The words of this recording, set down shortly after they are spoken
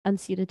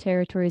unceded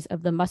territories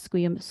of the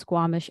Musqueam,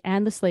 Squamish,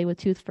 and the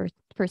Tsleil-Waututh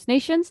First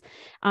Nations.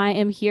 I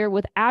am here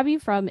with Abby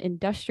from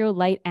Industrial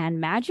Light and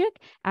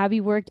Magic.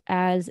 Abby worked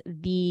as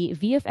the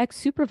VFX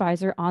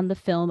supervisor on the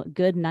film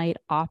Goodnight,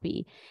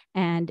 Oppy.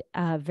 And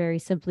very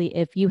simply,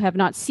 if you have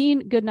not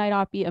seen Goodnight,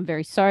 Oppy, I'm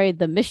very sorry.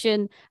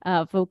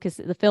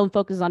 The film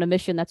focuses on a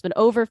mission that's been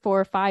over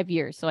for 5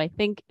 years. So I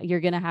think you're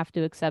going to have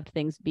to accept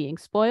things being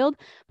spoiled.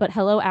 But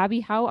hello,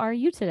 Abby. How are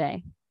you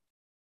today?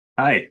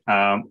 Hi,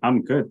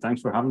 I'm good.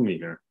 Thanks for having me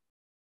here.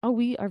 Oh,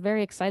 we are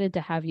very excited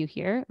to have you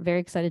here. Very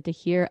excited to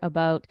hear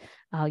about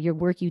your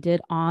work you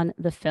did on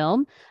the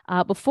film.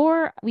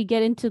 Before we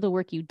get into the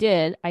work you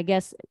did, I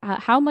guess,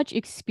 how much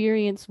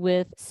experience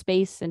with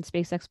space and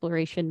space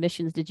exploration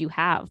missions did you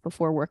have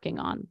before working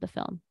on the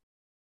film?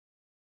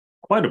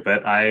 Quite a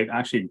bit. I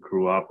actually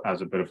grew up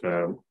as a bit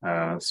of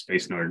a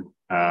space nerd.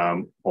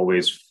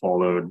 Always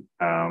followed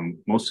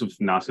most of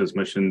NASA's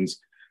missions.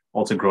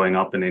 Also, growing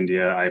up in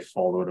India, I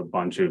followed a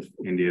bunch of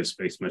India's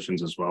space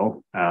missions as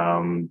well.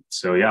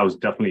 So yeah, I was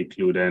definitely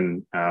clued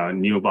in,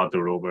 knew about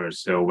the rovers.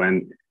 So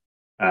when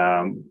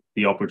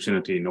the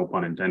opportunity, no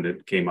pun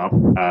intended, came up,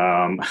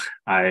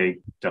 I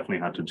definitely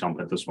had to jump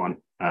at this one.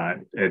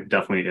 It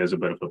definitely is a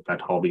bit of a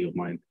pet hobby of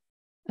mine.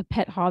 A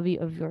pet hobby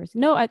of yours?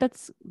 No,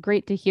 that's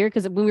great to hear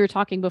because when we were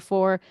talking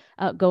before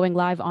going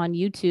live on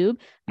YouTube,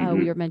 we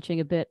Hmm. were mentioning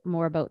a bit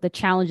more about the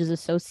challenges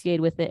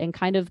associated with it and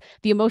kind of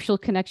the emotional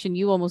connection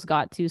you almost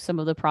got to some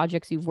of the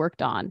projects you've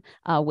worked on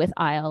with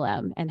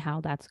ILM and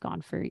how that's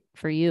gone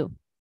for you.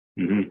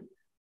 Hmm.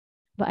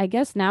 But I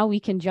guess now we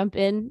can jump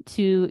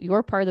into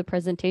your part of the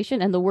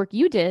presentation and the work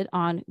you did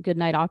on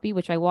Goodnight, Oppy,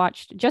 which I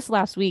watched just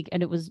last week,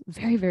 and it was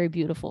very, very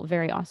beautiful,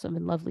 very awesome,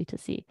 and lovely to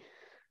see.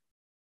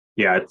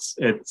 Yeah,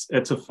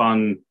 it's a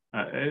fun.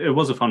 It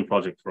was a fun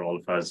project for all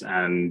of us,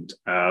 and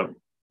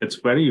it's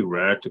very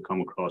rare to come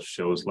across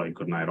shows like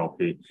Goodnight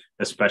Oppy,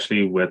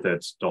 especially with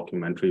its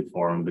documentary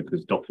form,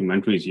 because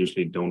documentaries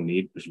usually don't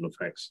need visual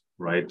effects,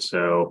 right?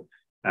 So,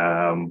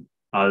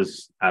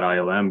 us at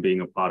ILM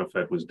being a part of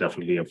it was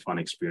definitely a fun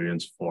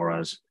experience for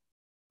us.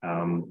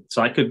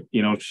 So I could,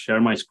 share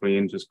my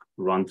screen, just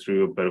run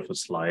through a bit of a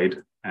slide,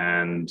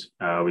 and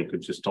we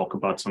could just talk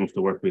about some of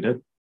the work we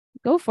did.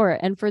 Go for it.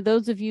 And for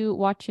those of you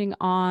watching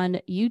on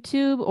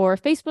YouTube or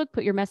Facebook,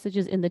 put your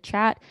messages in the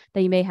chat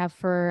that you may have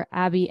for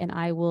Abby, and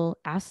I will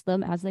ask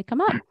them as they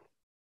come up.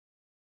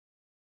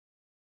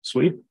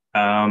 Sweet.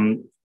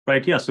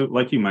 Right. Yeah. So,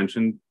 like you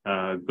mentioned,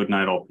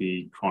 Goodnight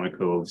Oppy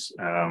chronicles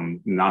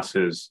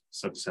NASA's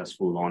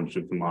successful launch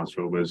of the Mars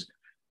rovers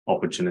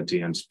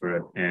Opportunity and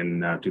Spirit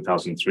in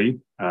 2003,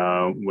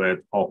 with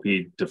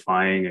Oppy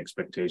defying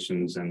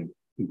expectations and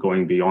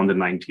going beyond the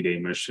 90-day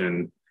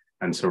mission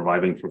and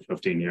surviving for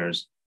 15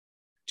 years.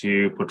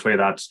 To portray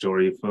that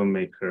story,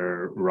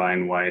 filmmaker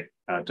Ryan White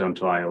turned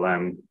to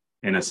ILM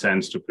in a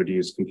sense to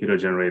produce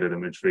computer-generated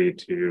imagery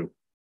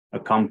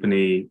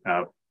accompany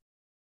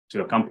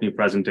to accompany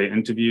present day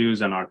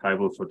interviews and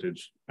archival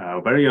footage.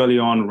 Very early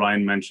on,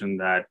 Ryan mentioned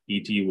that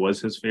E.T.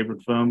 was his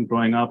favorite film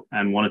growing up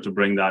and wanted to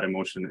bring that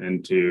emotion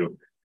into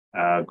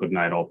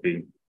Goodnight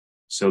Oppy.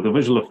 So the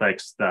visual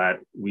effects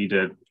that we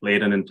did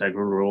played an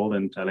integral role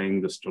in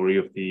telling the story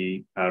of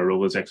the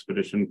rovers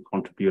expedition,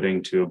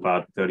 contributing to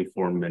about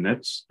 34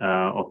 minutes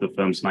of the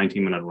film's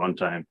 90-minute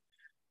runtime.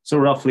 So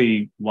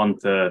roughly one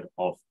third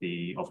of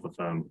the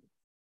film.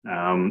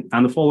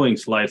 And the following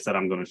slides that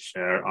I'm going to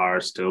share are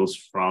stills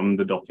from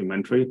the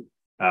documentary.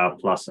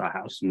 Plus, I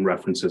have some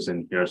references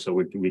in here, so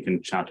we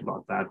can chat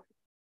about that.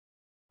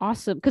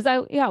 Awesome. Because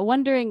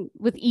wondering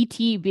with ET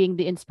being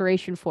the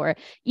inspiration for it,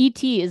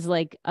 ET is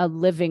like a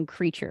living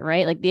creature,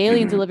 right? Like the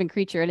alien's a Mhm. living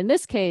creature. And in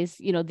this case,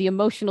 the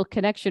emotional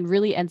connection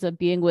really ends up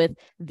being with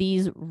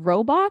these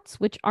robots,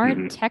 which aren't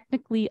Mhm.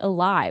 technically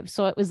alive.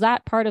 So was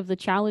that part of the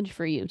challenge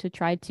for you to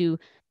try to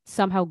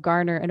somehow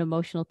garner an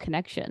emotional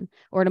connection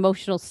or an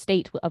emotional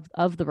state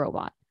of the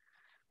robot?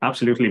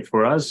 Absolutely.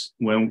 For us,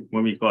 when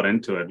we got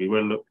into it, we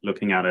were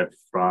looking at it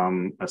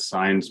from a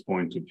science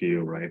point of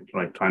view, right?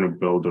 Like trying to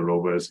build the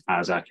rovers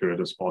as accurate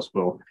as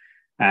possible.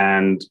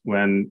 And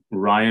when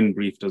Ryan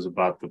briefed us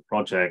about the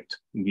project,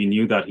 we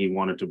knew that he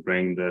wanted to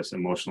bring this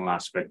emotional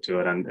aspect to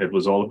it. And it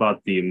was all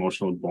about the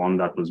emotional bond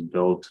that was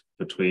built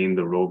between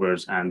the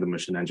rovers and the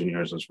mission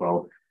engineers as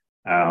well.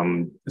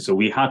 So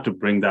we had to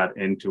bring that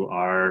into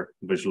our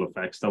visual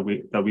effects that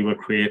we were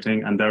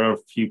creating, and there are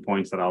a few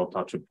points that I'll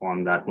touch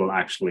upon that will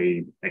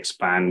actually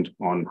expand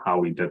on how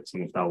we did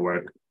some of that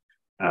work.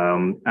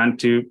 And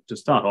to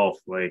start off,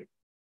 like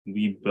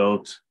we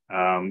built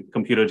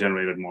computer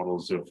generated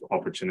models of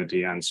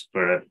opportunity and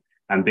spirit,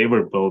 and they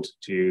were built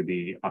to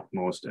the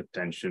utmost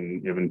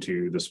attention, even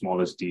to the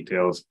smallest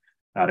details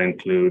that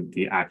include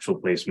the actual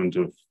placement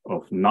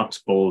of nuts,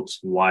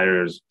 bolts,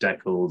 wires,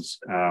 decals.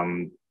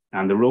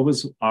 And the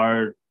rovers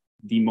are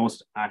the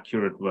most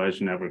accurate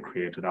version ever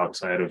created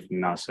outside of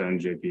NASA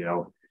and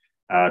JPL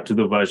to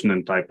the version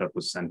and type that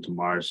was sent to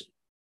Mars.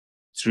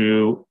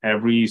 Through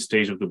every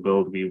stage of the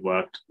build, we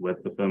worked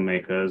with the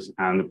filmmakers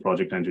and the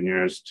project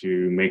engineers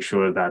to make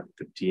sure that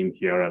the team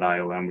here at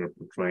ILM were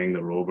portraying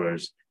the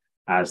rovers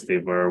as they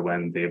were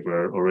when they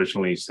were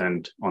originally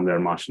sent on their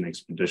Martian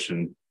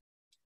expedition.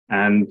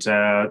 And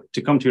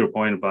to come to your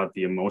point about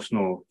the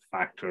emotional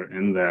factor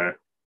in there,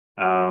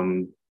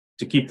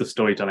 to keep the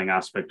storytelling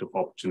aspect of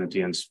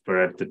opportunity and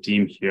spirit, the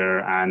team here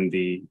and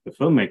the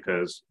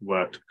filmmakers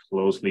worked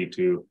closely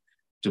to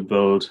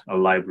build a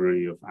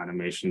library of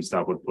animations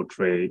that would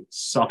portray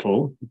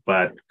subtle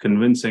but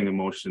convincing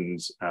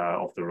emotions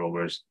of the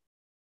rovers.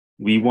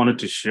 We wanted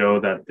to show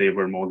that they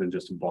were more than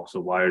just a box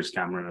of wires,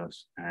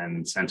 cameras,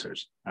 and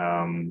sensors.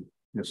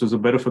 This was a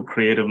bit of a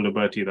creative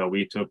liberty that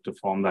we took to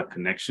form that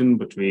connection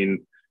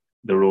between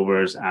the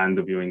rovers and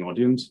the viewing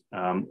audience.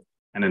 And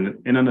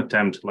in an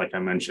attempt, like I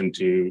mentioned,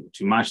 to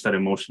match that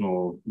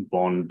emotional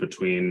bond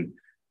between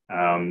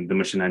the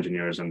mission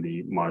engineers and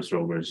the Mars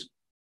rovers.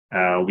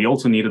 We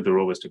also needed the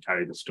rovers to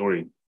carry the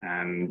story,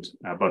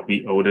 but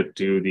we owed it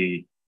to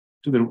the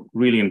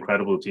really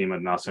incredible team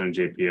at NASA and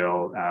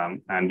JPL,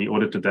 and we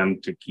owed it to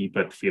them to keep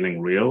it feeling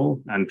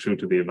real and true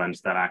to the events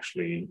that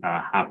actually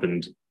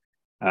happened.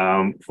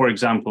 For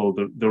example,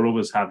 the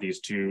rovers have these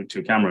two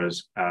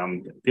cameras.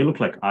 They look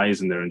like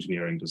eyes in their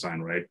engineering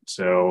design, right?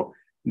 So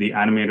the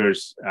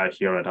animators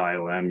here at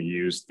ILM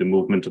used the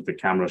movement of the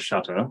camera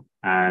shutter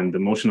and the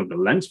motion of the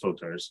lens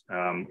filters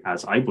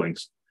as eye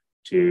blinks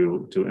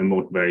to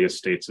emote various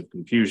states of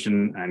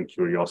confusion and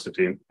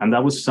curiosity. And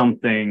that was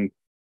something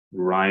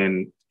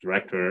Ryan,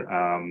 director,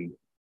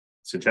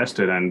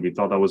 suggested, and we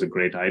thought that was a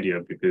great idea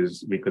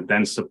because we could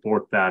then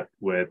support that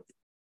with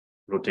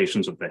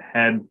rotations of the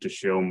head to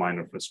show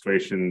minor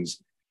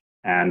frustrations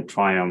and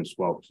triumphs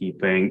while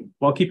keeping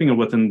it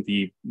within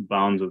the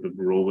bounds of the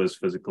rover's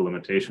physical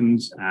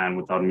limitations and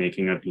without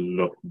making it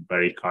look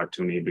very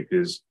cartoony,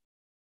 because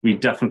we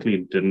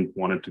definitely didn't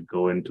want it to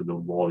go into the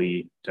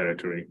Wall-E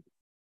territory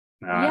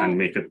and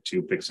make it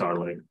too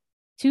Pixar-like.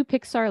 Too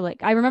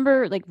Pixar-like. I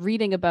remember like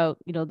reading about,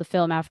 the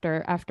film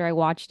after I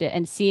watched it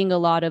and seeing a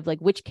lot of like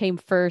which came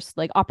first,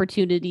 like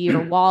Opportunity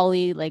or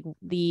Wall-E, like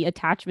the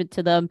attachment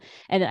to them.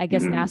 And I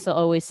guess NASA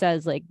always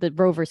says like the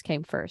rovers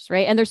came first,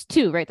 right? And there's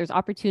two, right? There's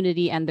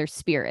Opportunity and there's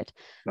Spirit.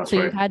 That's so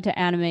right. You had to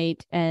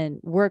animate and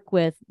work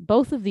with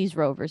both of these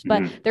rovers,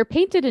 but they're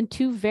painted in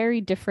two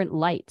very different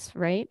lights,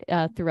 right?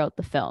 Throughout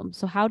the film.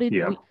 So how did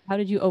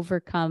you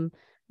overcome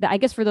that? I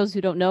guess for those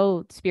who don't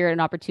know, Spirit and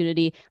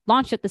Opportunity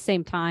launched at the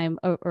same time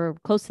or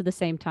close to the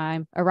same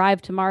time,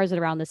 arrived to Mars at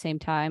around the same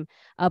time.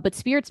 But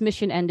Spirit's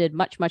mission ended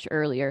much, much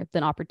earlier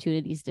than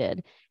Opportunity's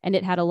did. And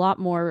it had a lot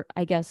more,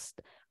 I guess,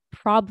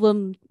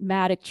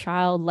 problematic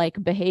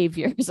childlike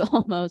behaviors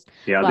almost.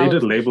 Yeah, they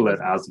did label it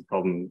as a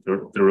problem,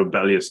 the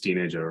rebellious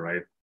teenager,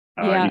 right?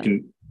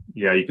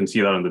 You can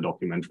see that in the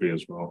documentary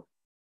as well.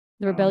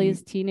 The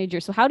rebellious teenager.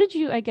 So how did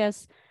you, I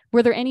guess,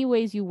 were there any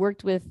ways you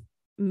worked with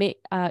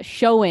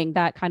showing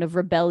that kind of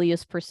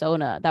rebellious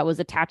persona that was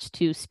attached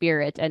to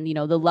Spirit and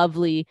the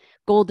lovely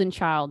golden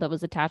child that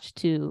was attached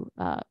to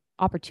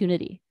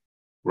Opportunity?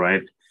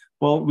 Right.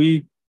 Well,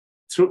 we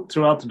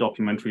throughout the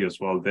documentary as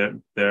well,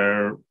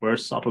 there were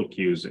subtle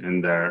cues in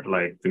there,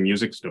 like the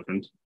music's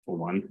different for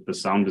one, the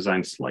sound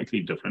design slightly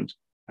different,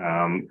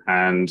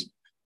 and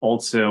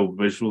also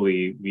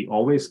visually we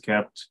always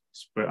kept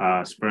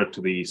Spirit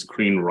to the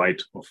screen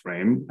right of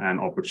frame and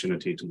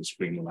Opportunity to the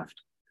screen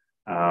left.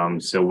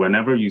 So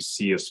whenever you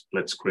see a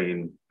split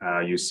screen,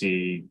 you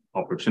see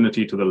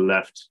Opportunity to the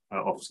left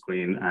of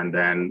screen and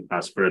then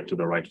Spirit to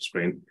the right of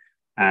screen.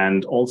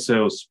 And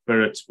also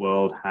Spirit's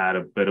world had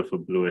a bit of a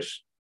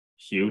bluish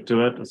hue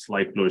to it, a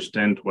slight bluish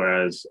tint,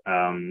 whereas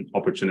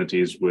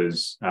Opportunity's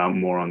was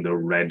more on the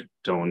red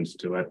tones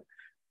to it.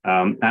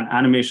 And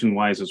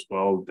animation-wise as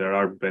well, there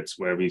are bits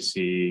where we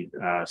see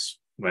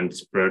when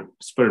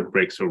Spirit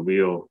breaks a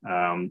wheel,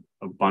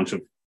 a bunch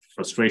of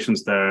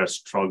frustrations there,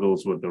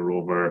 struggles with the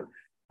rover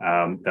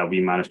that we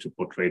managed to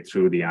portray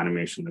through the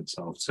animation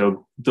itself.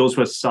 So those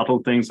were subtle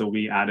things that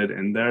we added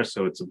in there.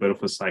 So it's a bit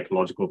of a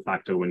psychological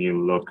factor when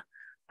you look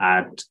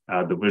at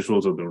the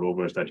visuals of the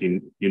rovers, that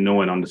you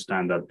know and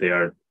understand that they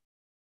are,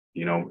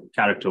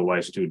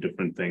 character-wise two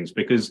different things,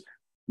 because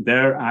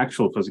their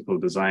actual physical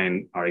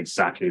design are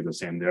exactly the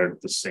same. They're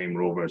the same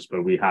rovers,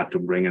 but we had to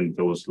bring in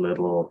those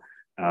little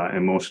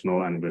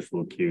emotional and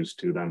visual cues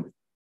to them.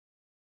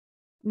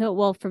 No,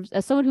 well,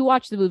 as someone who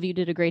watched the movie, you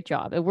did a great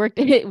job. It worked.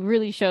 It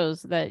really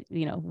shows that,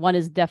 one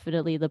is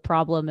definitely the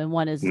problem and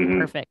one is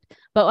perfect.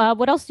 But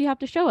what else do you have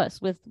to show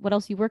us with what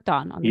else you worked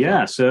on the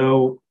film?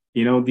 So,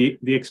 the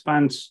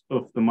expanse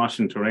of the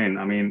Martian terrain,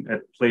 I mean,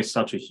 it plays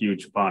such a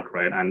huge part,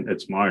 right? And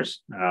it's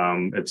Mars.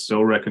 It's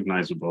so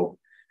recognizable.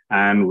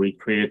 And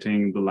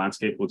recreating the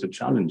landscape was a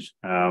challenge.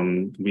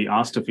 We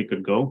asked if we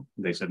could go.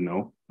 They said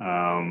no.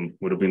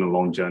 Would have been a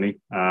long journey.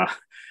 Would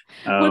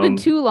have been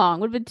too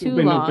long. Would have been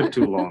too long. A bit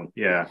too long.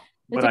 Yeah.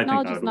 But I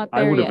think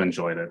I would have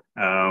enjoyed it.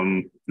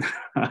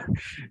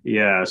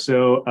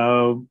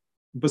 So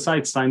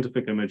besides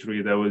scientific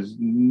imagery, there was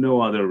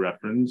no other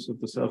reference of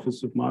the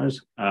surface of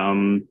Mars.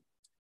 To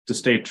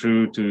stay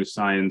true to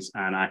science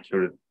and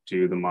accurate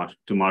to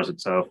Mars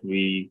itself,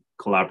 we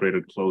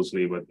collaborated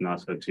closely with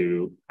NASA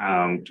to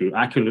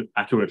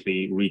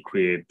accurately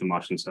recreate the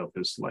Martian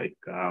surface like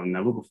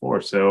never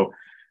before. So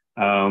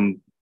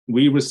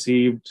we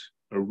received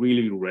a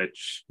really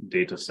rich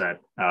data set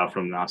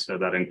from NASA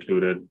that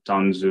included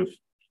tons of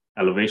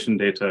elevation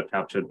data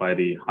captured by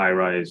the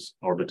HiRISE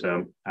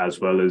orbiter, as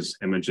well as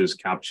images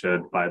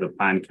captured by the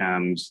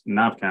PanCams,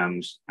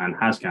 NavCams, and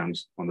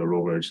HazCams on the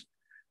rovers.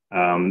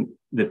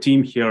 The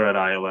team here at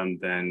ILM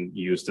then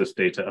used this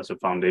data as a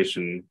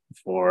foundation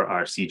for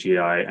our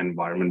CGI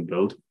environment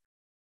build.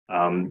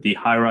 The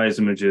HiRISE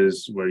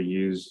images were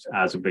used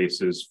as a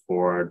basis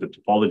for the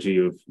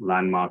topology of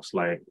landmarks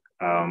like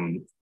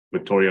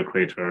Victoria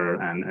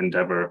Crater and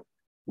Endeavour,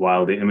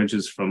 while the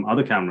images from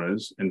other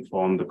cameras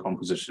inform the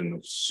composition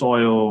of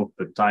soil,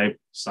 the type,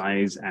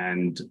 size,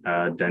 and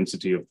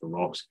density of the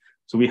rocks.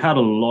 So we had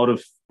a lot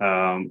of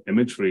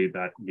imagery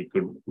that we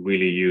could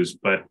really use.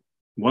 But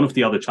one of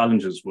the other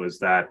challenges was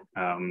that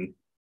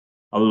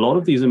a lot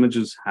of these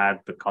images had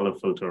the color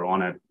filter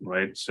on it,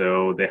 right?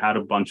 So they had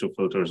a bunch of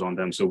filters on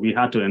them. So we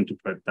had to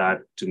interpret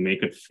that to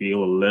make it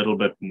feel a little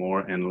bit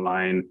more in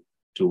line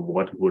to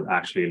what it would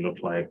actually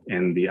look like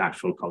in the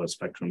actual color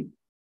spectrum.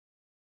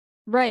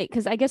 Right,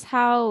 because I guess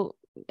how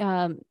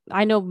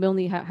I know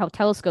mainly how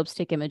telescopes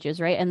take images,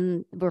 right?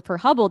 And for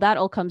Hubble, that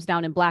all comes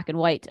down in black and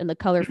white, and the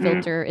color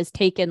filter is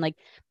taken, like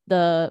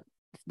the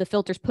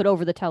filter's put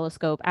over the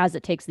telescope as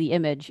it takes the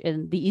image,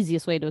 and the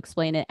easiest way to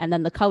explain it, and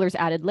then the color's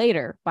added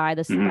later by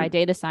by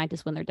data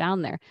scientists when they're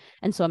down there.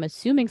 And so I'm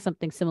assuming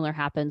something similar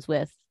happens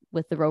with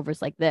the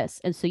rovers like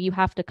this, and so you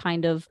have to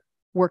kind of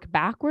work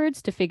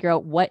backwards to figure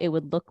out what it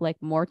would look like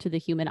more to the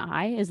human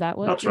eye. Is that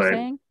what you're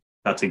saying?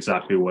 That's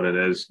exactly what it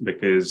is,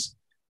 because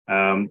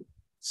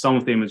some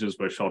of the images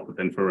were shot with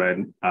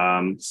infrared.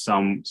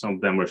 Some of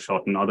them were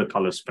shot in other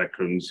color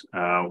spectrums,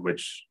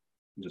 which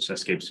just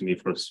escapes me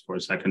for a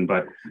second.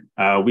 But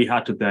we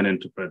had to then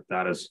interpret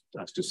that as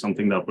to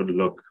something that would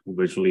look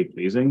visually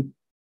pleasing.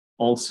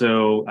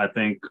 Also, I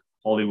think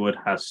Hollywood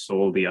has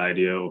sold the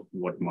idea of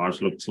what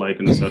Mars looks like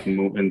in a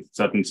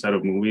certain set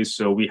of movies.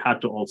 So we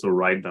had to also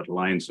write that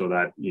line so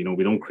that, we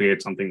don't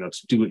create something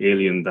that's too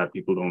alien that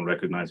people don't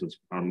recognize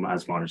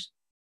as Mars.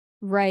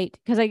 Right.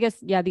 Because I guess,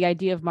 the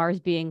idea of Mars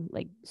being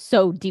like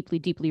so deeply,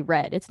 deeply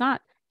red. It's not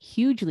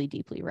hugely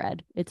deeply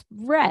red. It's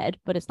red,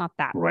 but it's not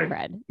that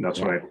red. That's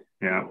right.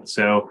 Yeah.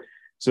 So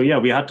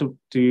we had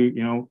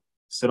to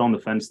sit on the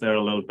fence there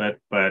a little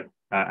bit, but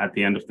at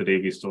the end of the day,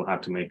 we still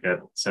had to make it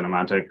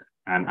cinematic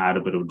and add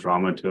a bit of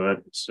drama to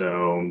it.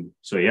 So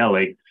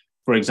like,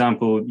 for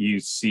example, you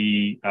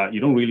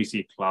don't really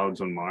see clouds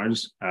on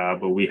Mars,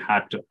 but we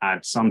had to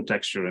add some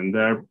texture in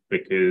there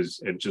because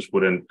it just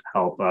wouldn't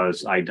help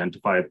us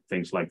identify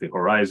things like the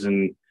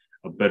horizon,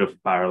 a bit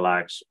of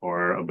parallax,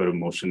 or a bit of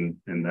motion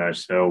in there.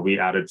 So we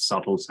added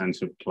subtle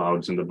sense of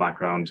clouds in the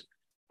background.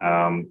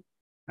 And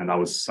that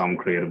was some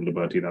creative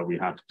liberty that we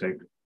had to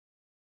take.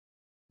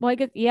 Well, I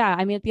guess,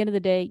 I mean, at the end of the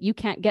day, you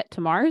can't get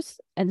to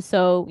Mars. And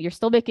so you're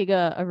still making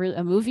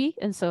a movie.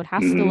 And so it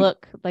has to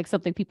look like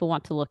something people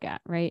want to look at,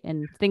 right?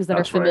 And things that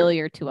are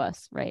familiar to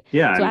us, right?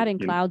 Yeah. So adding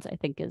clouds, I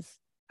think, is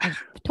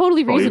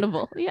totally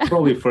reasonable. Yeah.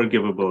 Probably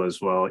forgivable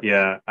as well.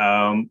 Yeah.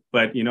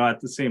 But,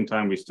 at the same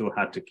time, we still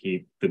had to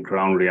keep the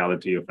ground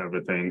reality of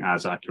everything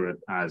as accurate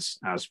as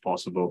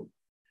possible.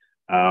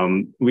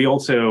 We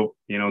also,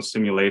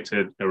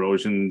 simulated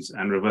erosions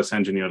and reverse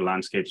engineered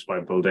landscapes by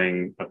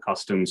building a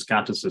custom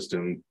scatter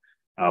system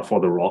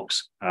for the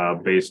rocks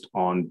based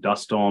on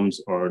dust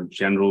storms or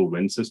general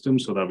wind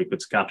systems, so that we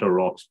could scatter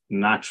rocks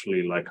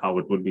naturally, like how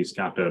it would be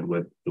scattered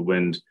with the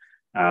wind,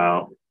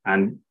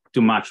 and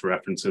to match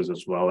references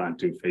as well, and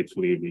to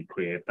faithfully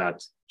recreate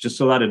that, just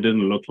so that it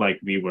didn't look like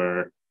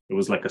it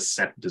was like a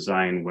set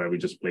design where we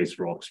just placed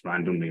rocks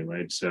randomly,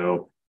 right?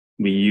 So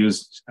we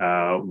used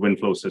wind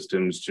flow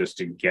systems just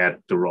to get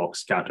the rock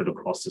scattered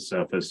across the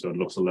surface, so it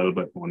looks a little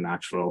bit more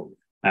natural.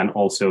 And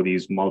also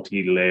these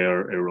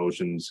multi-layer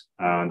erosions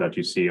that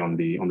you see on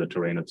the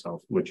terrain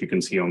itself, which you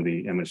can see on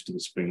the image to the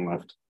screen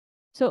left.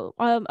 So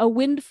a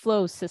wind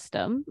flow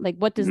system, like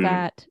what does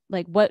that,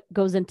 like what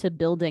goes into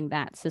building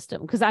that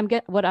system? Because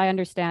what I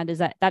understand is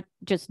that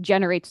just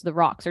generates the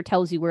rocks or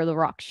tells you where the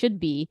rock should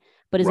be,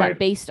 but is that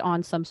based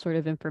on some sort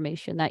of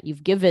information that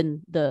you've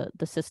given the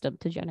system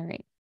to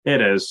generate? It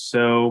is.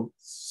 So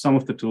some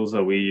of the tools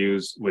that we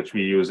use, which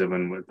we use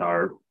even with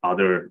our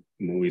other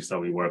movies that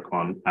we work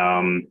on,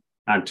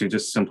 and to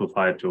just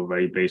simplify it to a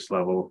very base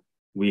level,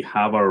 we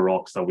have our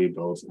rocks that we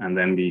build, and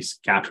then we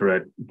scatter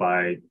it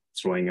by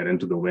throwing it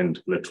into the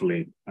wind,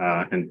 literally,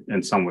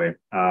 in some way,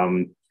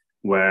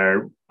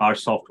 where our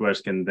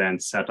softwares can then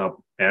set up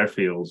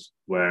airfields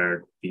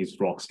where these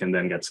rocks can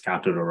then get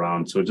scattered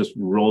around. So it just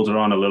rolls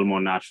around a little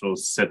more natural,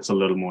 sits a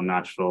little more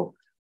natural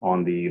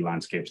on the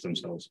landscapes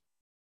themselves.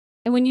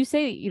 And when you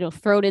say,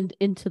 throw it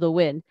into the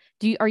wind,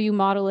 are you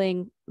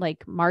modeling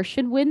like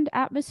Martian wind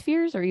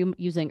atmospheres? Are you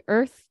using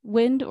Earth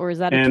wind, or is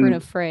that a turn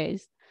of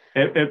phrase?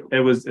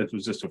 It was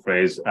just a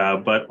phrase,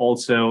 but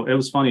also it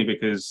was funny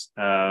because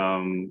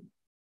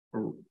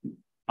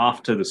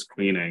after the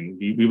screening,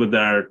 we were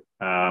there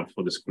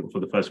for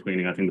the first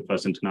screening, I think the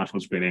first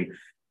international screening,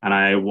 and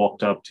I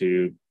walked up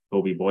to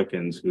Toby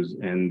Boykins, who's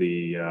in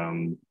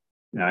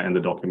the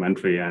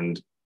documentary,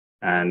 and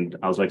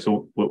I was like,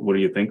 so what do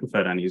you think of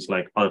it? And he's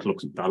like, oh,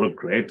 that looked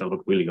great. That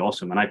looked really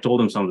awesome. And I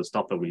told him some of the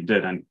stuff that we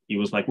did. And he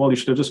was like, well, you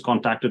should have just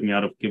contacted me.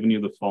 I'd have given you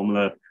the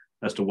formula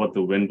as to what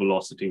the wind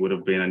velocity would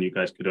have been. And you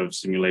guys could have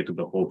simulated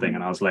the whole thing.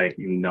 And I was like,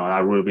 no, that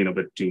would have been a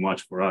bit too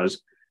much for us.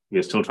 We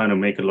are still trying to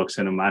make it look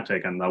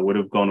cinematic, and that would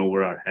have gone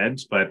over our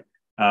heads. But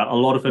a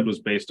lot of it was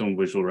based on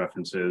visual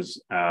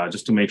references,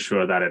 just to make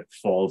sure that it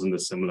falls in the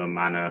similar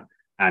manner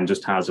and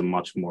just has a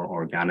much more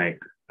organic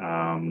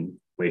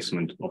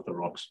placement of the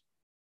rocks.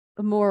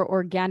 A more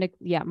organic,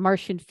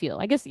 Martian feel.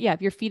 I guess,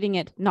 if you're feeding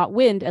it not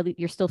wind, at least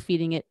you're still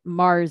feeding it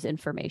Mars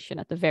information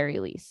at the very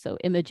least. So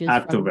images.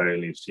 At the very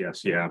least,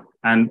 yes, yeah.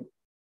 And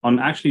on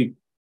actually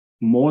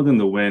more than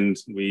the wind,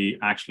 we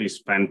actually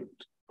spent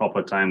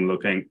proper time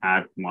looking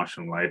at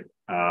Martian light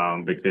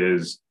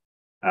because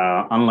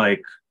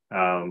unlike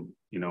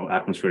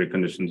atmospheric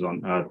conditions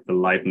on Earth, the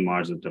light on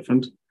Mars is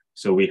different.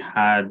 So we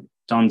had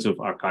tons of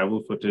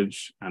archival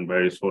footage and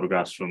various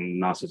photographs from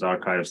NASA's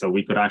archives that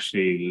we could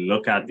actually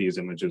look at these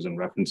images and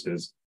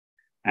references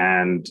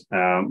and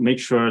make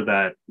sure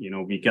that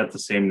we get the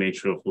same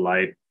nature of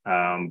light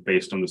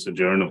based on the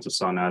sojourn of the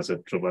sun as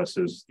it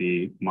traverses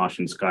the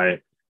Martian sky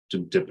to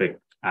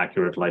depict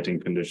accurate lighting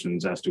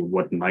conditions as to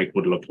what night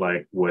would look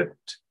like, what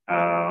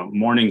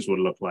mornings would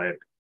look like.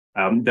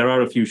 There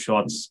are a few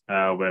shots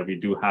where we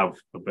do have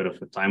a bit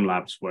of a time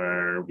lapse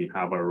where we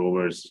have our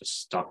rovers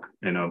just stuck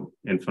in an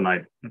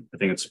infinite, I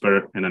think it's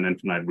Spirit in an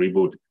infinite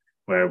reboot,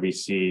 where we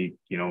see,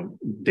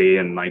 day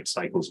and night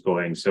cycles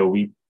going. So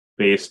we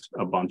based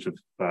a bunch of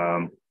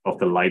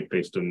the light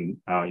based on,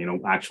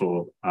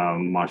 actual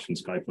Martian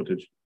sky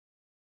footage.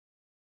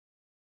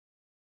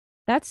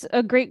 That's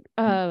a great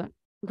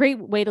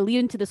way to lead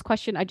into this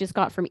question I just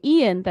got from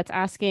Ian that's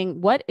asking,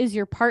 what is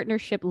your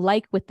partnership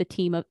like with the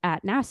team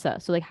at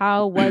NASA? So like,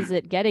 how was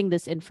it getting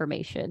this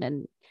information,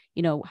 and,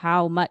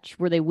 how much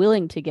were they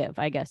willing to give,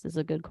 I guess is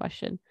a good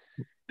question.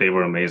 They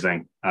were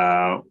amazing.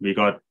 We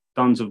got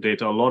tons of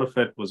data. A lot of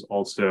it was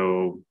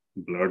also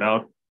blurred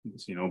out,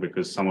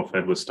 because some of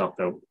it was stuff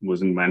that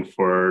wasn't meant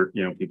for,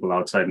 people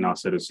outside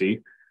NASA to see.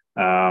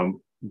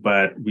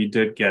 But we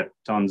did get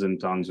tons and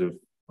tons of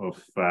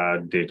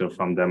data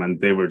from them, and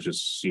they were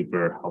just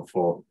super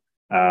helpful.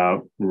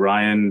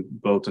 Ryan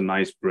built a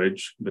nice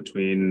bridge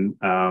between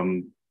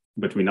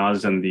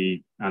us and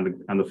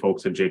the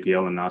folks at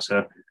JPL and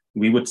NASA.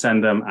 We would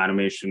send them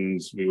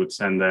animations, we would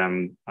send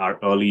them our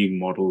early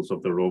models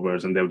of the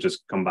rovers, and they would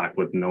just come back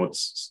with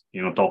notes,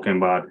 talking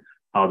about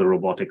how the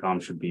robotic arm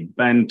should be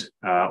bent,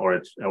 or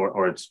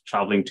it's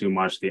traveling too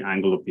much, the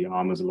angle of the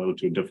arm is a little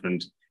too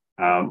different.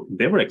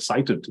 They were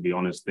excited, to be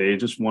honest. They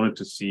just wanted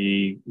to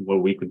see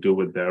what we could do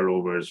with their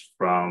rovers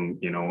from,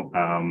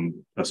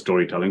 a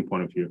storytelling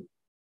point of view.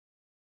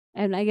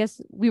 And I guess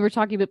we were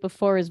talking a bit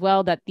before as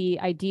well that the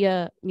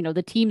idea,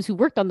 the teams who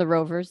worked on the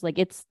rovers, like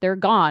they're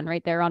gone,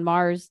 right? They're on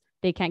Mars.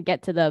 They can't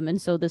get to them.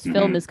 And so this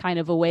film is kind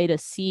of a way to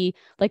see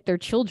like their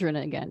children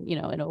again,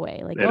 in a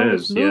way. Like,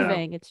 it's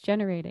moving, it's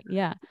generating.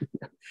 Yeah.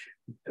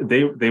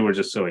 They were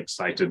just so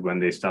excited when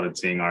they started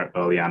seeing our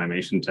early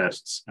animation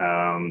tests.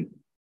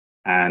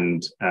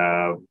 And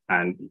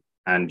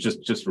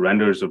just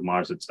renders of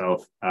Mars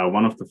itself.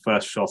 One of the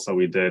first shots that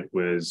we did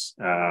was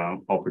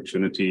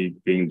Opportunity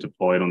being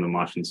deployed on the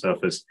Martian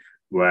surface,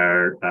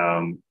 where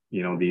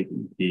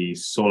the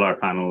solar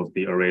panels,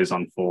 the arrays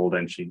unfold,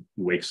 and she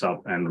wakes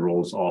up and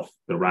rolls off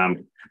the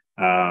ramp.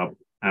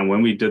 And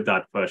when we did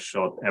that first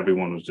shot,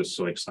 everyone was just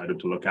so excited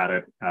to look at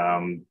it,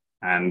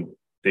 and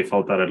they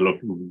felt that it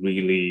looked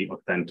really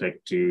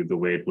authentic to the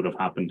way it would have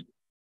happened.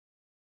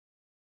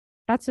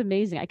 That's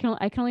amazing. I can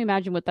only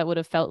imagine what that would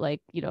have felt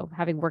like,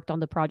 having worked on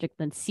the project,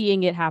 then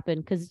seeing it happen.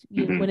 Because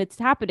when it's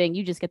happening,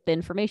 you just get the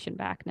information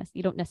back.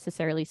 You don't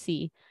necessarily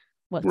see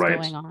what's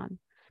going on.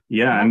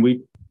 Yeah, and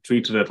we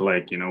treated it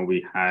like,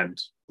 we had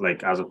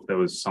as if there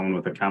was someone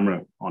with a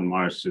camera on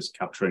Mars just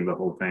capturing the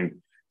whole thing.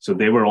 So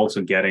they were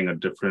also getting a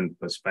different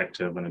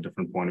perspective and a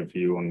different point of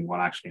view on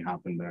what actually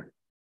happened there.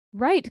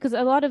 Right, because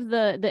a lot of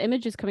the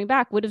images coming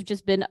back would have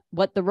just been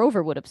what the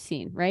rover would have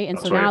seen, right? And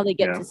so now they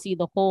get to see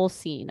the whole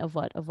scene of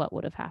what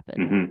would have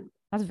happened.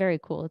 That's very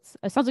cool.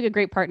 It sounds like a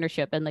great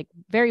partnership and like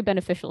very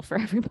beneficial for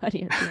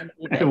everybody at the end of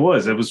the day.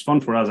 It was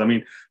fun for us. I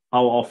mean,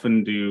 how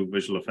often do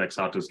visual effects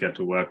artists get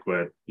to work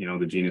with,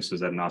 the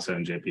geniuses at NASA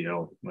and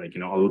JPL? Like,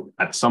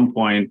 at some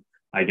point,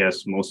 I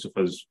guess most of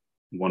us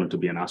wanted to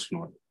be an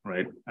astronaut,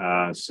 right?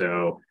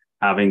 So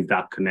having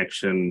that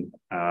connection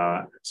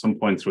at some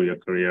point through your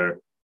career,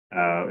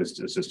 it's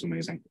just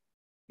amazing,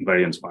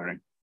 very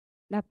inspiring.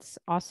 That's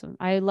awesome.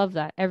 I love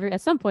that.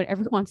 At some point,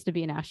 everyone wants to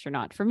be an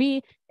astronaut. For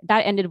me,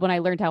 that ended when I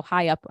learned how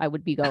high up I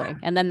would be going,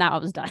 and then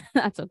that was done.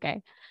 That's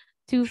okay.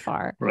 Too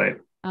far. Right.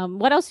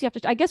 What else do you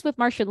have to? I guess with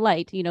Martian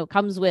light,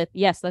 comes with,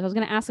 yes. Like I was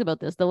going to ask about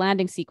this, the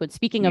landing sequence.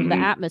 Speaking of the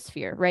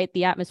atmosphere, right?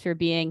 The atmosphere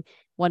being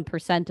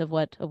 1% of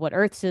what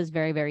Earth's is,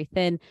 very, very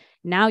thin.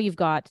 Now you've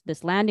got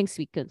this landing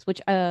sequence,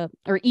 which or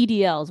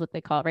EDL is what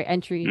they call it, right?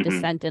 Entry,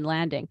 descent, and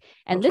landing.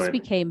 And That's this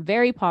became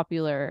very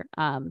popular.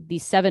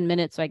 These 7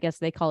 minutes, so I guess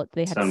they call it.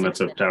 They had 7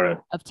 minutes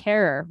of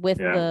terror with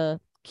the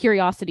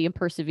Curiosity and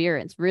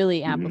Perseverance,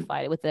 really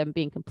amplified it with them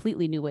being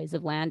completely new ways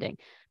of landing.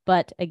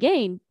 But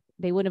again,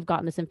 they wouldn't have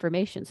gotten this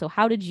information. So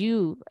how did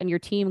you and your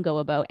team go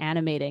about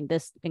animating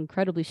this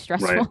incredibly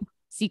stressful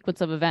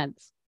sequence of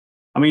events?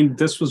 I mean,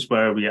 this was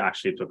where we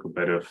actually took a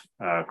bit of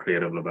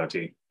creative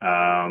liberty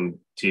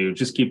to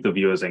just keep the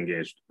viewers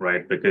engaged,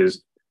 right?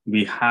 Because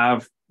we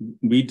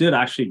did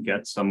actually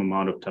get some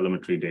amount of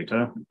telemetry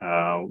data,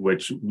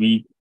 which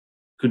we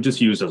could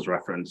just use as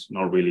reference,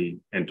 not really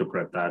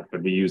interpret that,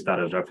 but we use that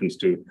as reference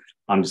to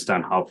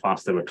understand how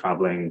fast they were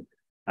traveling,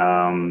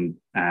 and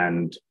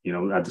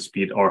at the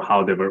speed, or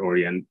how they were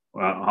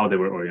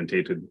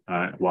orientated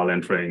while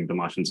entering the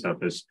Martian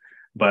surface.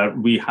 But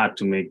we had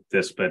to make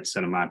this bit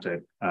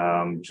cinematic,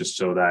 just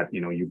so that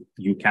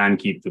you can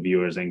keep the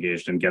viewers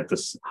engaged and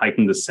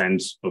heighten the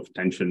sense of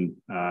tension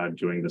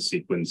during the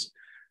sequence.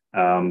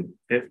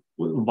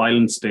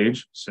 Violent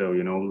stage, so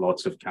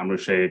lots of camera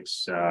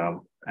shakes,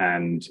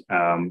 and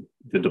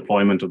the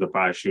deployment of the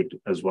parachute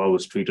as well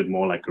was treated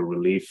more like a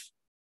relief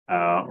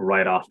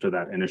right after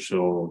that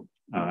initial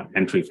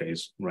entry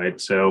phase,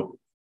 right? So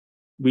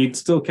we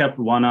still kept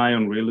one eye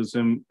on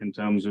realism in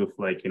terms of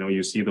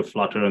you see the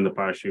flutter in the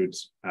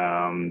parachutes,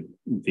 when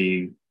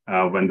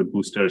the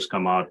boosters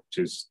come out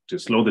to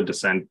slow the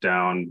descent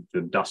down,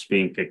 the dust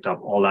being kicked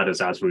up, all that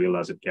is as real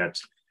as it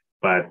gets.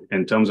 But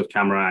in terms of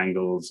camera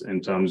angles,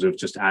 in terms of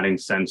just adding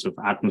sense of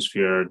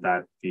atmosphere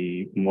that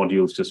the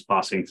module's just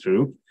passing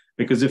through,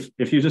 because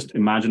if you just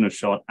imagine a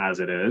shot as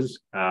it is,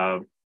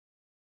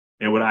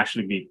 it would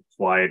actually be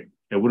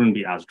it wouldn't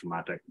be as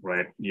dramatic,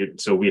 right?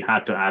 So we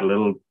had to add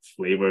little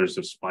flavors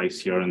of spice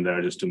here and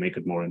there just to make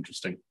it more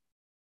interesting.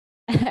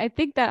 I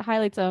think that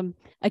highlights a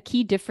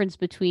key difference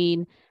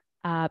between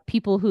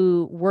people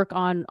who work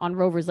on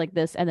rovers like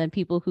this and then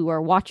people who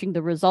are watching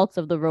the results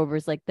of the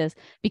rovers like this.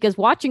 Because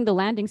watching the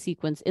landing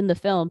sequence in the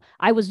film,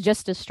 I was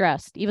just as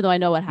stressed, even though I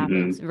know what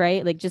happens,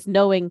 right? Like just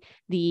knowing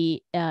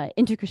the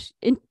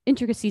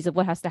intricacies of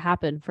what has to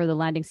happen for the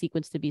landing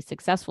sequence to be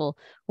successful.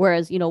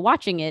 Whereas,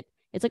 watching it,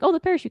 it's like, oh, the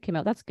parachute came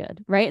out. That's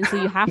good, right? And so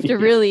you have to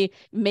really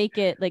make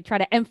it try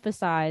to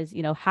emphasize,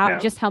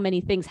 how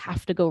many things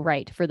have to go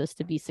right for this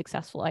to be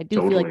successsible. I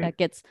do feel like that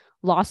gets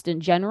lost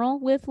in general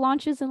with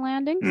launches and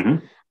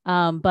landings.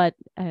 But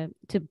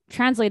to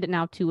translate it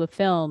now to a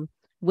film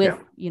with,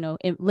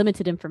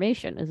 limited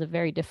information is a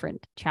very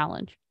different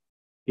challenge.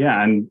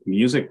 Yeah, and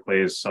music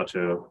plays such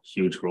a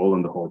huge role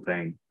in the whole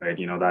thing, right?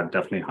 That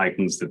definitely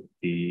heightens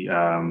the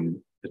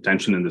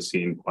tension in the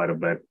scene quite a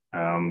bit.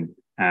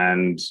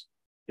 And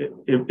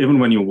even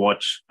when you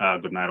watch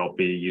Goodnight,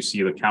 Oppy, you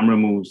see the camera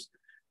moves.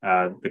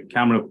 The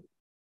camera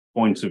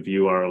points of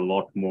view are a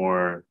lot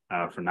more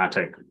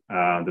frenetic.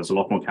 There's a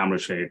lot more camera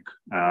shake.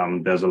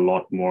 There's a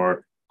lot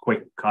more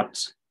quick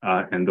cuts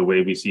in the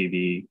way we see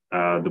the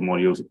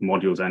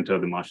modules enter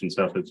the Martian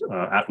surface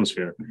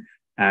atmosphere.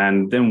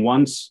 And then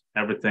once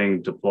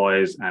everything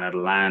deploys and it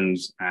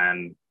lands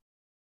and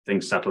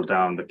things settle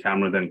down, the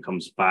camera then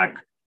comes back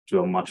to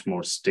a much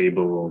more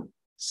stable,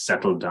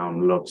 settled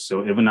down look.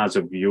 So even as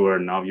a viewer,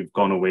 now you've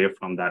gone away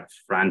from that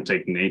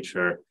frantic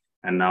nature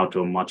and now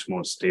to a much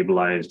more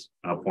stabilized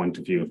point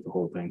of view of the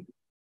whole thing.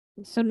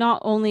 So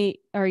not only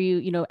are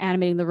you,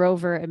 animating the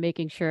rover and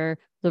making sure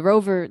the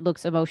rover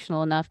looks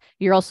emotional enough,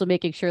 you're also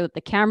making sure that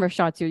the camera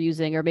shots you're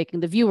using are making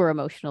the viewer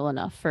emotional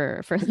enough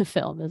for the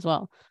film as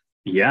well.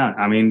 Yeah,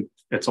 I mean,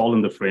 it's all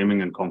in the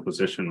framing and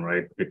composition,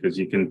 right? Because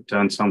you can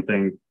turn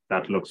something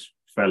that looks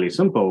fairly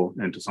simple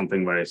into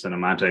something very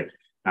cinematic.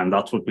 And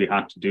that's what we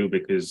had to do,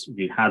 because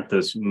we had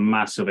this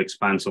massive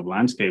expanse of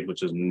landscape,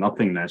 which is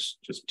nothingness,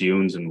 just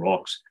dunes and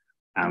rocks.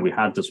 And we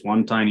had this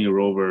one tiny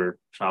rover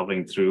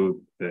traveling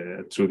through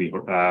the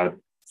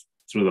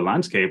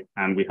landscape,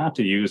 and we had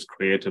to use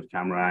creative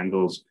camera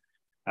angles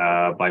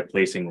by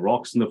placing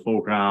rocks in the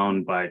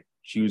foreground, by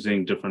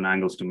choosing different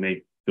angles to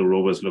make the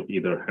rovers look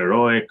either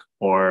heroic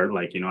or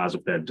as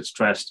if they're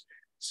distressed.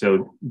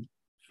 So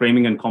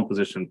framing and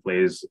composition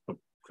plays a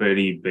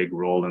pretty big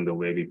role in the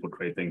way we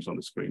portray things on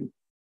the screen.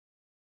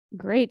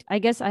 Great. I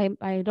guess I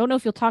don't know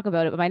if you'll talk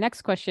about it, but my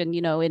next question,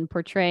 in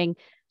portraying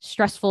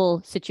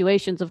stressful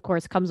situations, of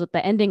course, comes with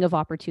the ending of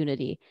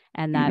Opportunity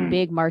and that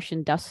big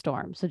Martian dust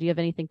storm. So do you have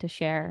anything to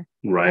share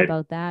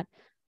about that?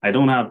 I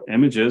don't have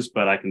images,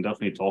 but I can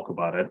definitely talk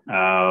about it.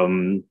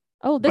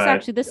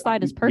 This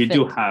slide is perfect. We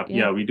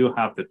do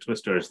have the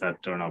twisters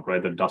that turn up,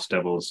 right? The dust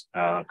devils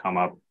come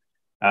up.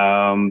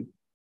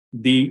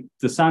 The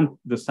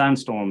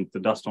sandstorm, the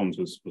dust storms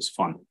was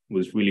fun. It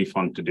was really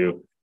fun to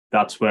do.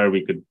 That's where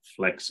we could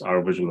flex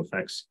our visual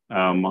effects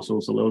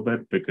muscles a little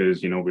bit,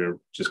 because we're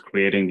just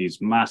creating these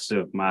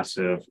massive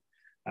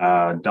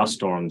dust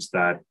storms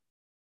that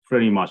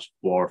pretty much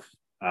dwarf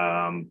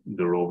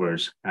the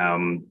rovers.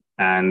 And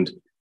And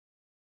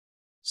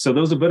so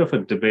there was a bit of a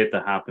debate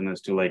that happened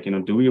as to like,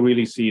 do we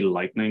really see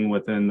lightning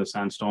within the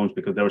sandstorms?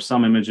 Because there were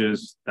some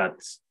images that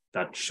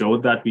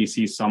showed that we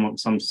see some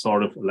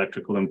sort of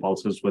electrical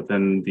impulses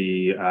within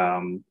the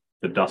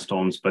dust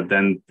storms, but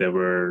then there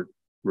were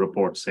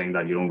reports saying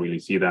that you don't really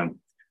see them.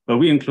 But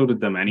we included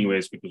them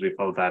anyways because we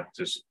felt that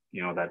just,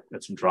 that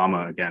it's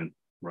drama again,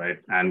 right?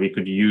 And we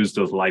could use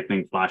those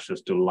lightning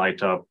flashes to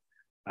light up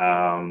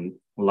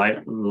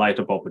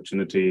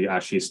opportunity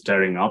as she's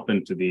staring up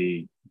into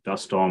the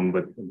dust storm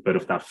with a bit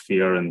of that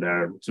fear in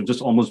there. So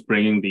just almost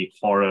bringing the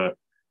horror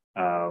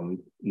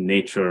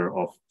nature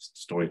of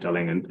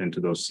storytelling into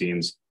those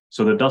scenes.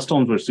 So the dust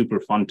storms were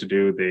super fun to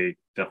do. They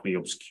definitely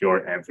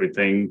obscure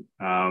everything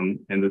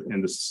in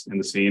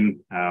the scene.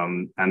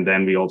 And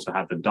then we also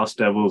had the dust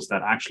devils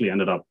that actually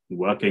ended up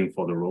working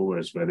for the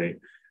rovers, where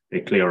they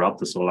clear up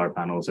the solar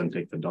panels and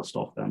take the dust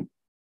off them.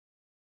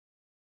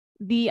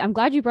 I'm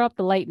glad you brought up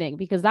the lightning,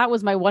 because that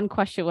was my one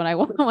question when I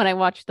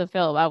watched the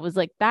film. I was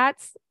like,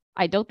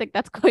 I don't think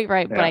that's quite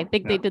right, but I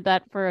think they did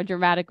that for a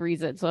dramatic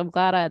reason. So I'm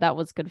glad that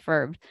was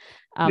confirmed.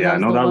 That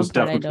was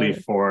definitely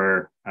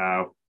for.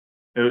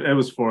 It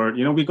was for,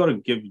 we got to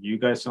give you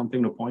guys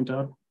something to point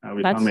out.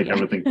 We can't make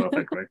everything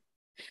perfect, right?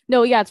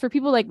 No, yeah, it's for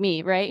people like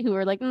me, right? Who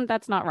are like,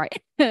 that's not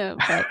right. But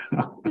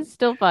it's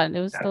still fun.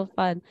 It was still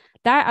fun.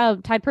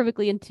 That tied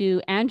perfectly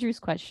into Andrew's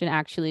question,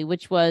 actually,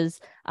 which was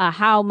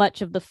how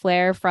much of the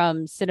flair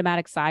from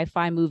cinematic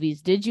sci-fi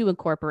movies did you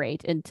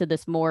incorporate into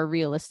this more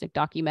realistic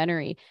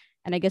documentary?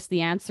 And I guess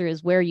the answer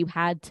is where you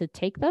had to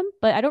take them,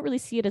 but I don't really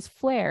see it as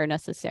flair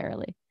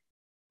necessarily.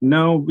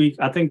 No,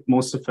 I think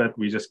most of it,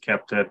 we just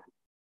kept it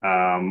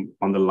on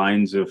the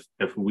lines of,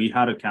 if we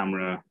had a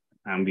camera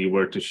and we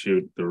were to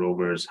shoot the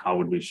rovers, how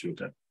would we shoot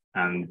it?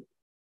 And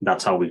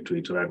that's how we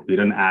treated it. We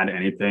didn't add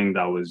anything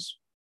that was,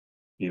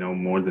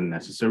 more than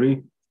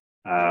necessary.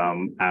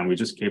 And we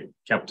just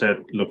kept it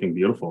looking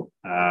beautiful.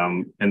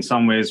 In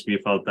some ways, we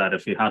felt that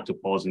if you had to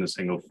pause in a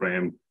single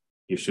frame,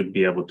 you should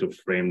be able to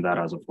frame that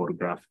as a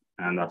photograph.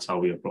 And that's how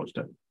we approached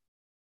it.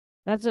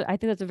 I think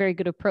that's a very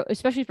good approach,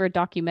 especially for a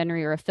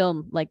documentary or a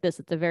film like this.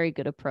 It's a very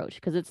good approach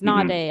because it's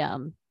not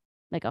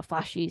like a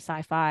flashy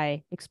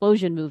sci-fi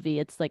explosion movie.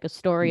 It's like a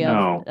story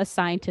of a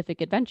scientific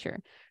adventure,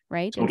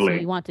 right? Totally. And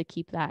so you want to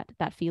keep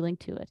that feeling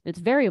to it. It's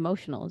very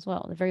emotional as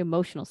well. A very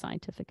emotional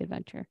scientific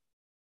adventure.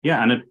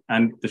 Yeah,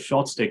 and the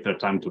shots take their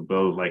time to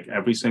build. Like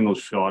every single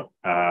shot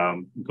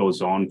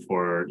goes on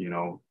for,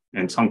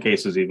 in some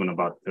cases even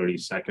about 30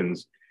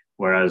 seconds.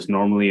 Whereas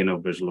normally in a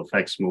visual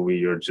effects movie,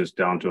 you're just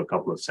down to a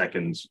couple of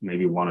seconds,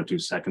 maybe 1 or 2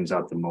 seconds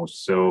at the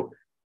most. So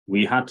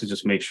we had to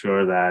just make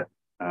sure that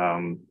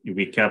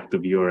we kept the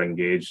viewer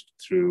engaged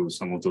through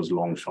some of those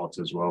long shots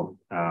as well.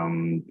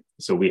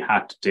 So we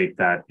had to take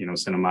that,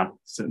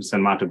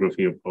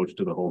 cinematography approach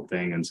to the whole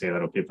thing and say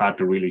that, okay, if I had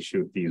to really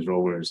shoot these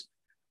rovers,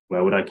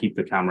 where would I keep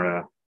the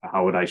camera?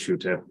 How would I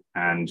shoot it?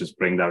 And just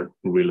bring that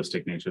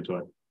realistic nature to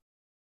it.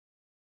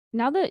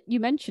 Now that you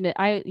mention it,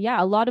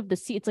 a lot of the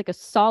scene, it's like a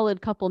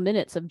solid couple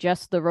minutes of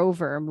just the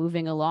rover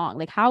moving along.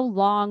 Like, how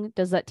long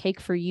does that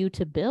take for you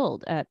to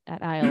build at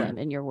ILM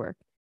in your work?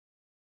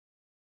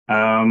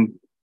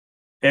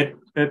 It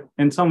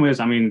in some ways,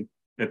 I mean,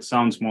 it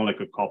sounds more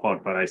like a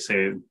cop-out, but I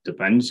say it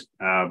depends,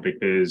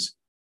 because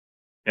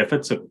if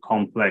it's a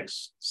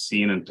complex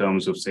scene in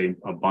terms of, say,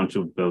 a bunch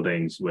of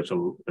buildings with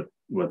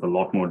a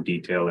lot more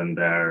detail in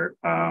their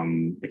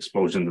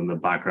explosions in the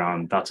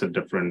background, that's a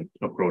different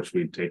approach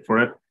we'd take for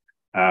it.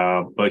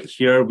 But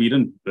here we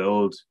didn't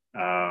build,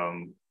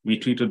 we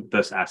treated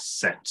this as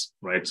sets,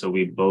 right? So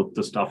we built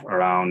the stuff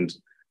around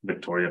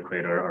Victoria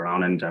Crater,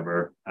 around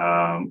Endeavour,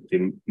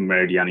 the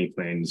Meridiani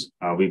Plains.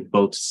 We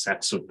built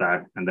sets of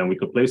that, and then we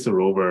could place the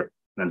rover,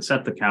 then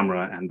set the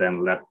camera, and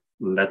then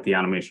let the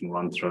animation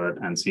run through it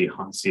and see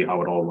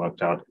how it all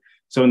worked out.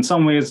 So in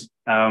some ways,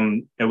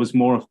 it was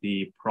more of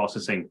the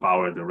processing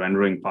power, the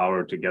rendering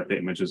power to get the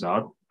images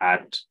out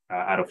at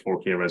a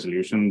 4K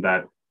resolution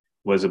that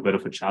was a bit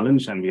of a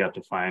challenge, and we had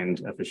to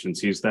find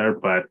efficiencies there.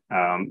 But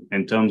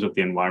in terms of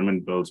the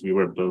environment builds, we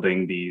were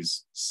building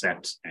these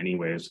sets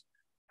anyways,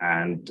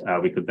 and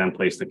we could then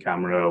place the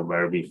camera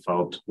where we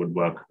felt would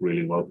work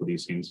really well for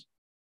these scenes.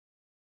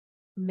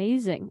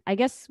 Amazing. I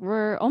guess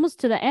we're almost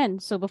to the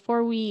end. So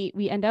before we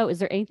end out, is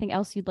there anything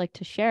else you'd like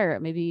to share?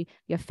 Maybe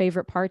your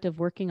favorite part of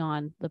working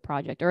on the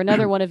project, or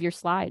another one of your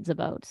slides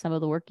about some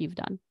of the work you've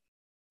done?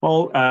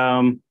 Well,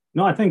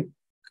 no, I think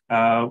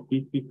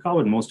we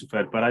covered most of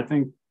it, but I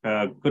think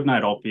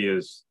Goodnight Oppy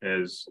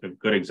is a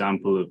good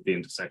example of the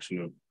intersection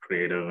of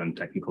creative and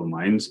technical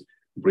minds,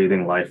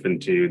 breathing life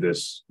into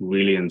this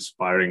really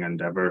inspiring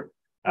endeavor.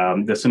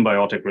 The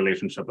symbiotic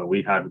relationship that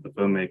we had with the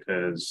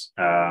filmmakers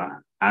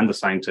and the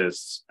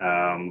scientists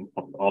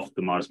of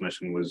the Mars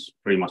mission was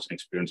pretty much an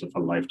experience of a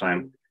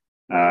lifetime.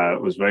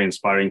 It was very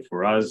inspiring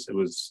for us. It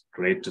was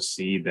great to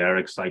see their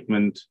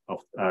excitement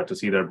to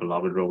see their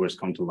beloved rovers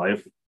come to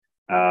life.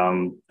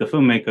 The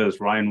filmmakers,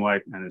 Ryan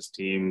White and his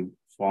team,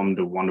 formed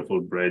a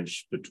wonderful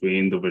bridge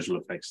between the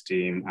visual effects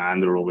team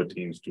and the rover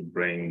teams to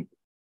bring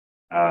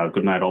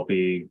Goodnight,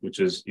 Oppy, which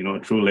is, a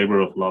true labor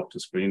of love to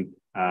screen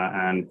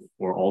and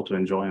for all to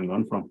enjoy and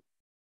learn from.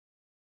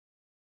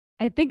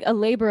 I think a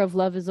labor of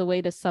love is a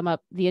way to sum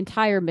up the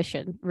entire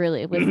mission,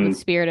 really, with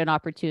spirit and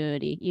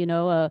opportunity.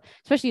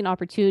 Especially in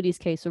Opportunity's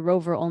case, a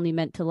rover only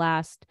meant to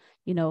last,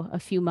 a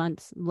few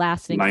months,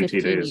 lasting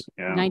 90 days.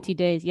 Yeah. 90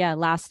 days. Yeah,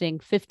 lasting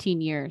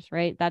 15 years,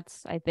 right?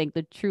 That's, I think,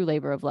 the true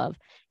labor of love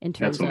in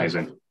terms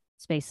of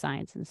space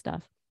science and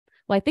stuff.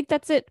 Well, I think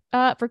that's it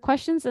for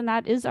questions, and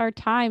that is our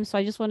time. So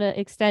I just want to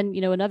extend,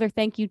 another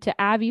thank you to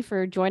Abby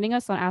for joining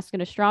us on Ask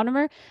an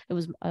Astronomer. It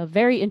was a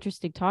very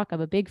interesting talk. I'm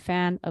a big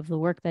fan of the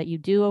work that you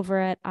do over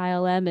at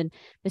ILM, and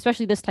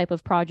especially this type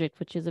of project,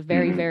 which is a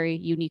very, very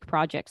unique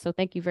project. So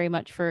thank you very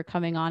much for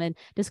coming on and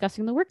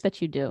discussing the work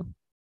that you do.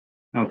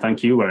 No,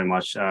 thank you very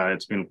much.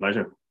 It's been a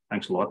pleasure.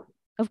 Thanks a lot.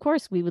 Of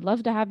course, we would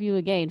love to have you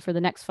again for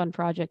the next fun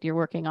project you're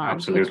working on,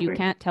 Absolutely. which you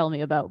can't tell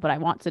me about, but I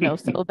want to know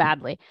so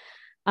badly.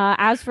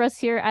 As for us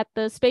here at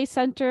the Space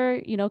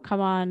Center,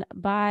 come on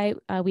by.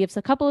 We have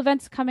a couple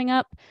events coming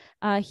up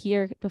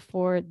here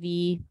before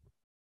the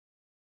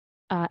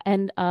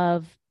end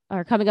of,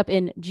 or coming up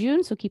in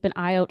June. So keep an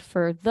eye out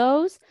for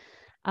those.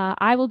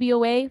 I will be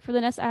away for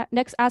the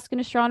next Ask an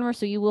Astronomer.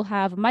 So you will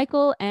have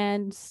Michael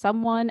and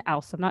someone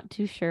else. I'm not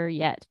too sure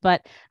yet,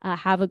 but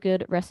have a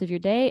good rest of your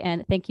day.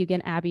 And thank you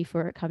again, Abby,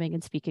 for coming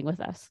and speaking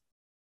with us.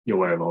 You're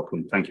very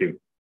welcome. Thank you.